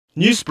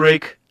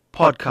Newsbreak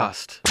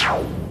podcast.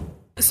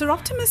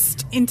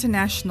 Soroptomist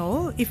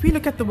International, if we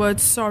look at the word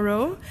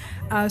sorrow,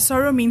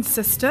 sorrow means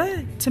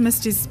sister,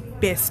 tomist is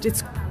best.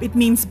 It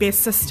means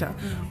best sister.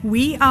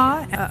 We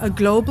are a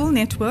global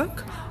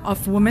network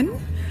of women,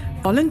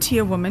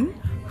 volunteer women,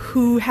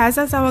 who has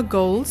as our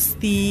goals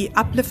the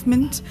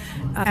upliftment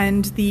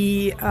and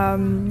the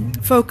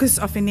focus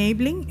of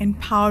enabling,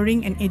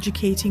 empowering and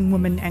educating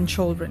women and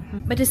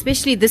children. But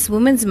especially this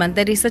Women's Month,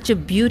 that is such a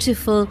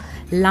beautiful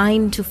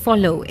line to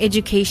follow,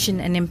 education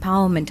and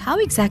empowerment. How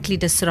exactly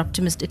does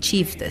Soroptomist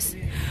achieve this?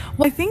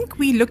 Well, I think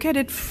we look at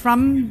it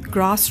from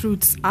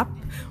grassroots up.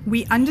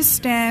 We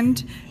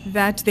understand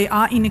that there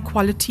are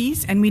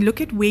inequalities and we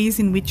look at ways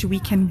in which we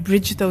can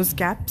bridge those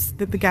gaps,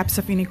 the gaps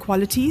of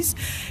inequalities.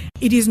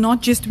 It is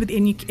not just with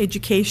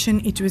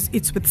education,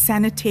 it's with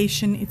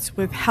sanitation, it's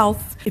with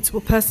health, it's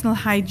with personal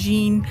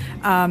hygiene,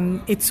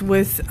 it's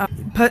with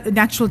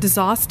natural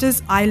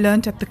disasters. I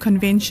learned at the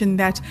convention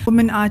that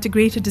women are at a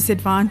greater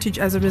disadvantage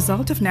as a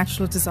result of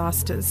natural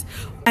disasters.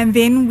 And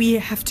then we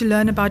have to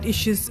learn about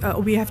issues,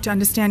 we have to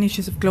understand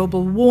issues of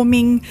global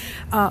warming.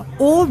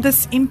 All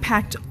this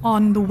impact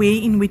on the way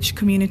in which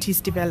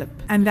communities develop.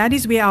 And that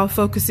is where our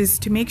focus is,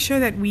 to make sure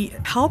that we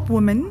help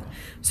women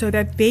so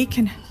that they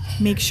can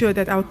make sure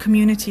that our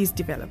communities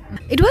develop.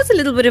 It was a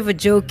little bit of a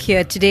joke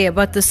here today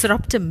about the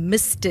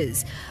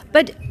Soroptomistas,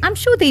 but I'm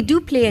sure they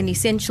do play an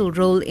essential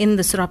role in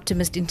the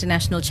Soroptomist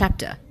International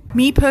chapter.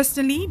 Me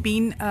personally,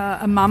 being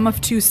a mum of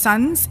two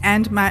sons,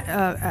 and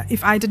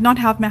if I did not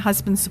have my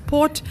husband's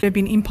support, it would have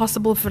been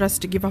impossible for us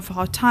to give off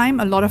our time.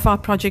 A lot of our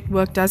project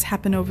work does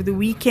happen over the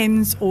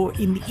weekends or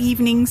in the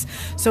evenings.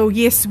 So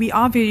yes, we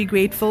are very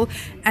grateful.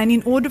 And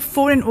in order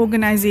for an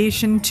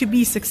organization to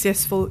be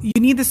successful, you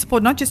need the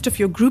support not just of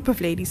your group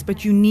of ladies,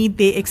 but you need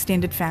their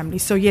extended family.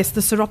 So yes,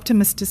 the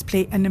Soroptomistas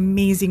play an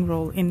amazing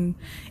role in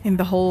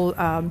the whole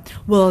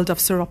world of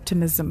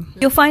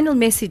Soroptimism. Your final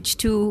message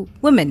to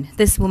women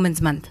this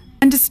Women's Month?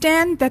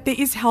 Understand that there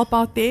is help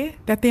out there,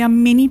 that there are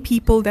many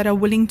people that are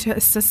willing to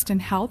assist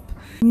and help.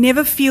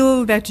 Never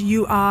feel that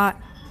you are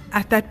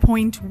at that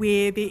point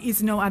where there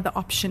is no other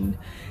option.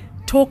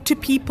 Talk to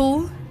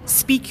people,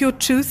 speak your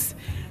truth.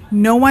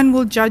 No one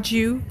will judge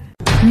you.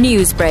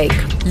 Newsbreak,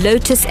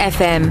 Lotus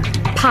FM,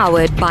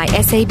 powered by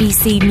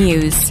SABC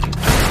News.